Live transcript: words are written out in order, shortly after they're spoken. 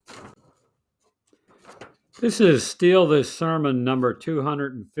This is Steal This Sermon number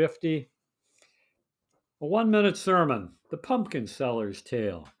 250. A 1-minute sermon, The Pumpkin Seller's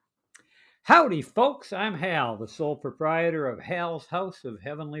Tale. Howdy, folks. I'm Hal, the sole proprietor of Hal's House of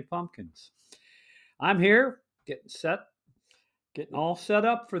Heavenly Pumpkins. I'm here getting all set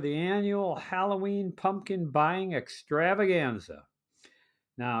up for the annual Halloween pumpkin buying extravaganza.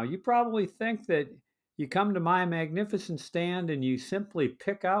 Now, you probably think that you come to my magnificent stand and you simply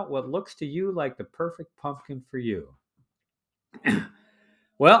pick out what looks to you like the perfect pumpkin for you.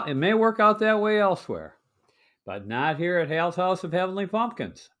 Well, it may work out that way elsewhere, but not here at Hal's House of Heavenly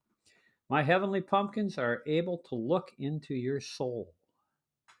Pumpkins. My heavenly pumpkins are able to look into your soul.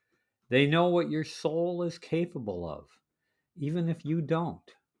 They know what your soul is capable of, even if you don't.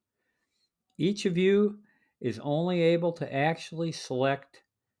 Each of you is only able to actually select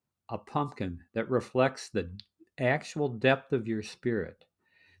a pumpkin that reflects the actual depth of your spirit,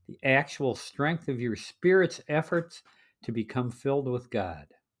 the actual strength of your spirit's efforts to become filled with God.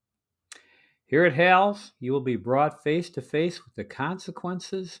 Here at Hal's, you will be brought face to face with the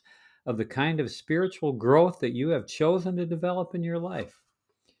consequences of the kind of spiritual growth that you have chosen to develop in your life.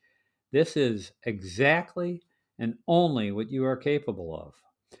 This is exactly and only what you are capable of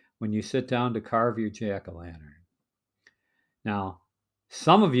when you sit down to carve your jack-o'-lantern. Now,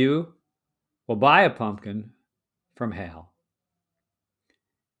 some of you will buy a pumpkin from Hal,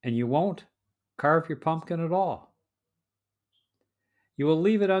 and you won't carve your pumpkin at all. You will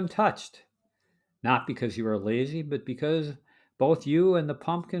leave it untouched, not because you are lazy, but because both you and the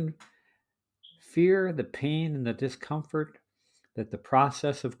pumpkin fear the pain and the discomfort that the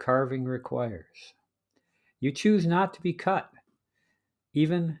process of carving requires. You choose not to be cut,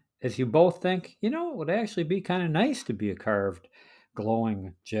 even as you both think, it would actually be kind of nice to be a carved,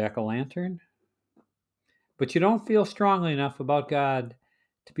 glowing jack-o'-lantern. But you don't feel strongly enough about God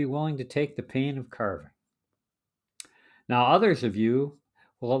to be willing to take the pain of carving. Now, others of you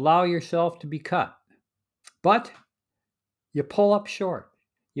will allow yourself to be cut, but you pull up short.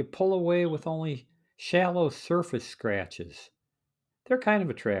 You pull away with only shallow surface scratches. They're kind of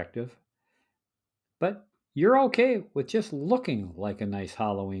attractive, but you're okay with just looking like a nice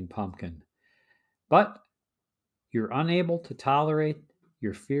Halloween pumpkin. But you're unable to tolerate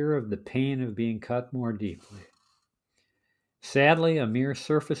your fear of the pain of being cut more deeply. Sadly, a mere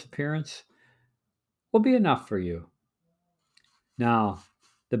surface appearance will be enough for you. Now,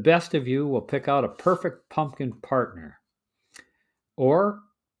 the best of you will pick out a perfect pumpkin partner. Or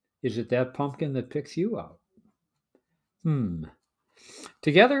is it that pumpkin that picks you out?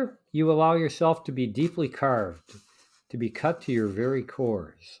 Together, you allow yourself to be deeply carved, to be cut to your very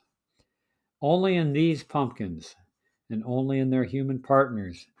cores. Only in these pumpkins, and only in their human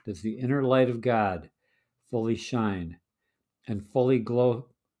partners, does the inner light of God fully shine and fully glow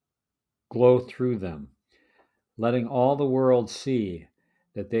through them, letting all the world see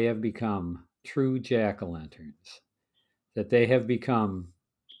that they have become true jack-o'-lanterns, that they have become,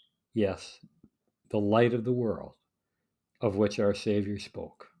 yes, the light of the world, of which our Savior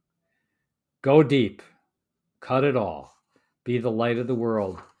spoke. Go deep, cut it all, be the light of the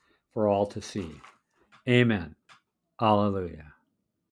world for all to see. Amen. Hallelujah.